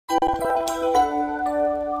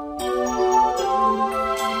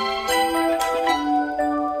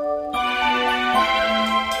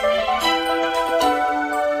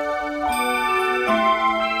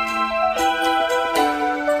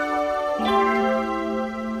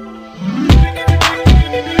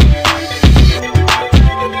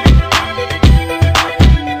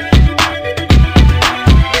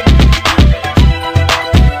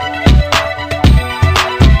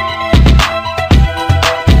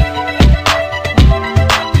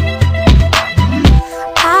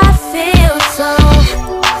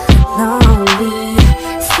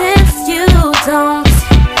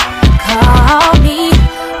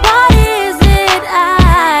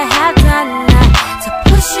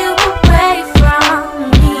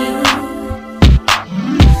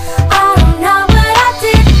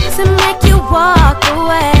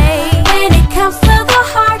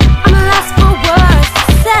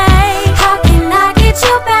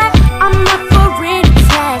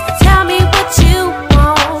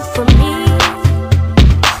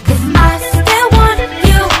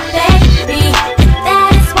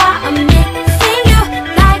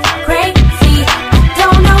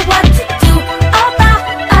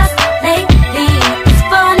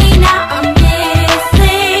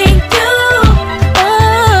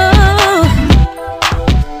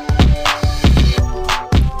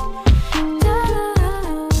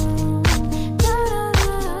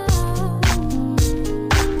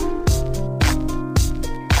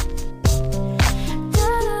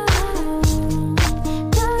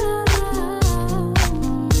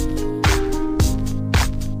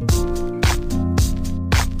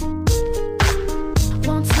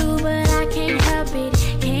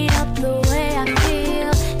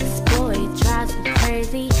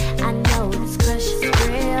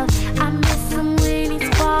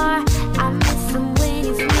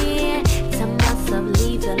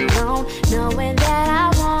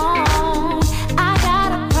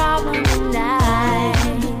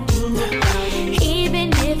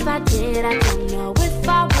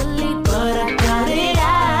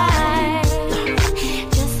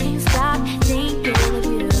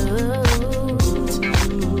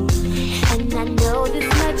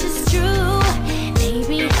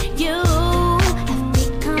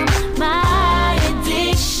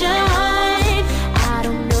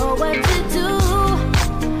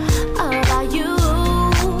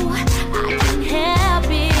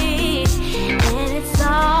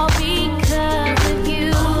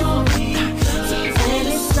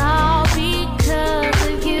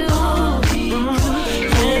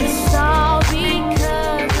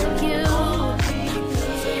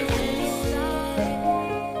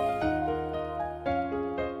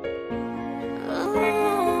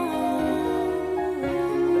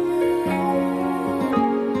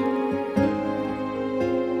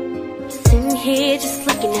here just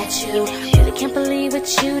looking at you. Really can't believe what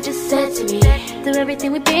you just said to me. Through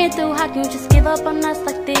everything we've been through, how can you just give up on us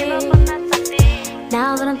like this?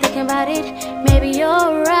 Now that I'm thinking about it, maybe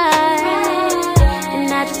you're right,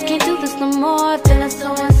 and I just can't do this no more, feeling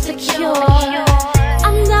so insecure.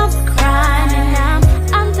 I'm done for crying and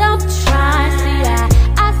I'm done for trying. See,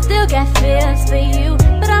 I still got feelings for you,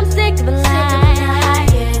 but I'm sick of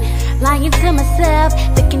lying to myself,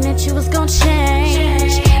 thinking that you was gonna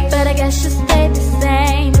change. But I guess you stayed the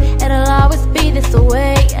same, it'll always be this way.